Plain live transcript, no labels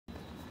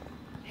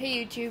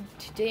Hey YouTube,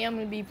 today I'm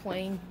going to be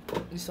playing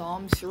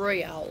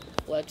ZombsRoyale.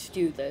 Let's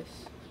do this.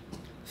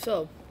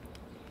 So,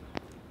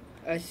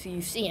 as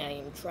you see, I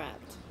am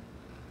trapped.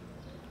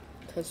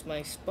 Because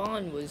my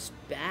spawn was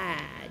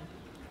bad.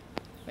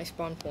 My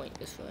spawn point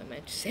is what I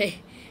meant to say,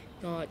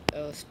 not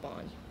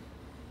spawn.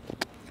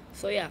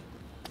 So yeah,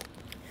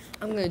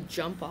 I'm going to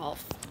jump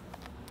off.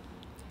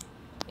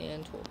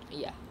 And,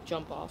 yeah,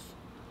 jump off.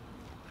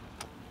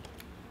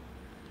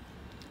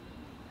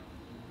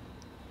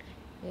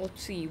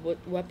 Let's see what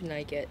weapon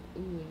I get.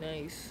 Ooh,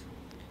 nice.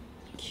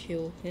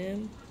 Kill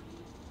him.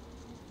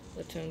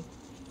 Let's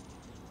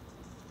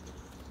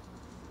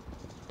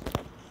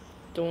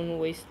don't want to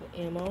waste the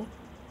ammo.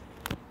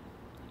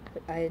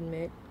 But I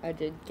admit I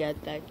did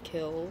get that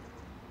kill.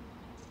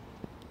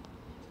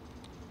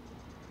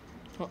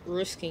 Not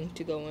risking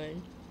to go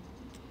in.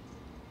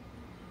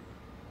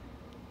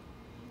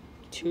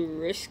 Too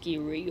risky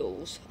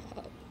reels.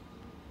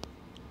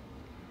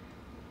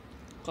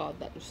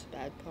 God, that was a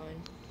bad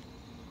pun.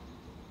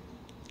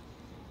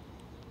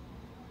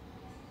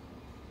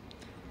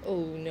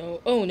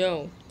 Oh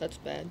no, that's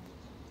bad.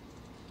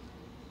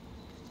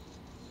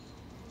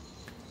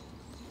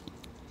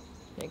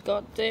 I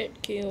got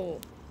that kill.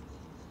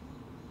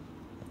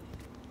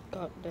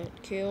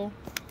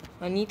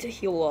 I need to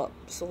heal up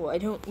so I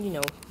don't,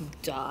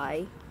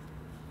 die.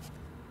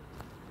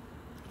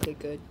 Okay,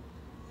 good.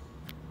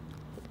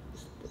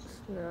 What's this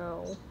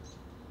now?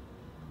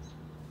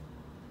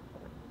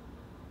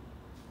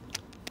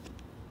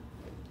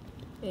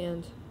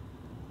 And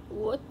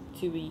what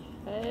do we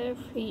have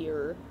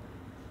here?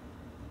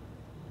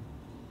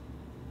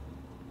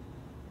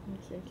 I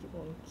think he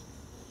wants.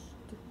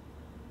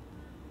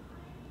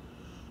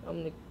 I'm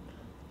gonna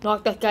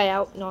knock that guy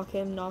out. Knock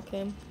him.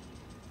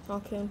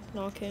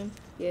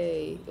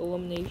 Yay,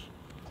 elimination.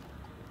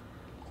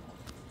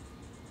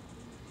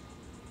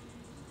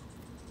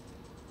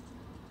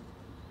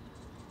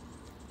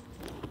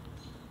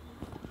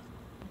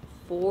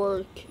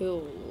 Four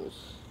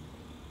kills.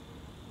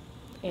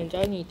 And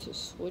I need to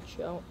switch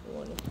out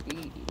one of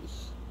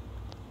these.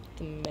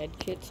 The med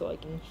kit so I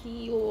can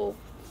heal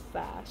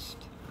fast.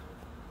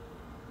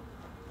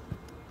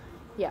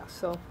 Yeah,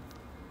 so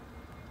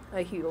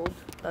I healed.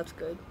 That's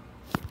good.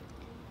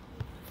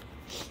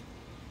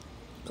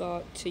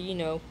 Got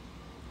to,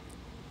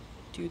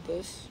 do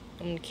this.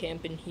 I'm gonna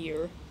camp in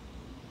here.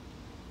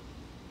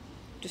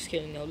 Just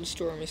kidding, no, the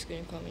storm is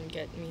gonna come and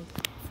get me.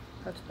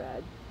 That's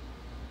bad.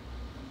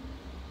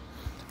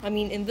 I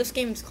mean, in this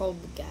game it's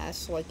called the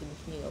gas, like in,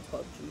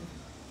 PUBG.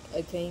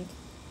 I think.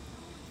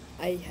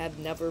 I have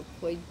never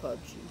played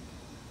PUBG,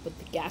 but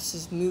the gas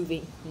is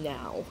moving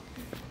now.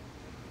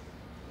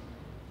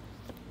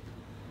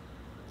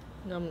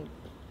 And I'm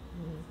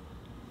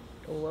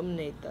gonna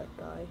eliminate that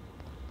guy.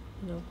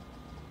 No.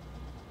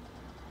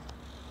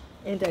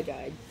 And I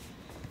died.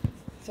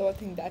 So I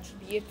think that should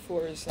be it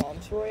for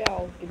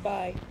ZombsRoyale.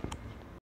 Goodbye.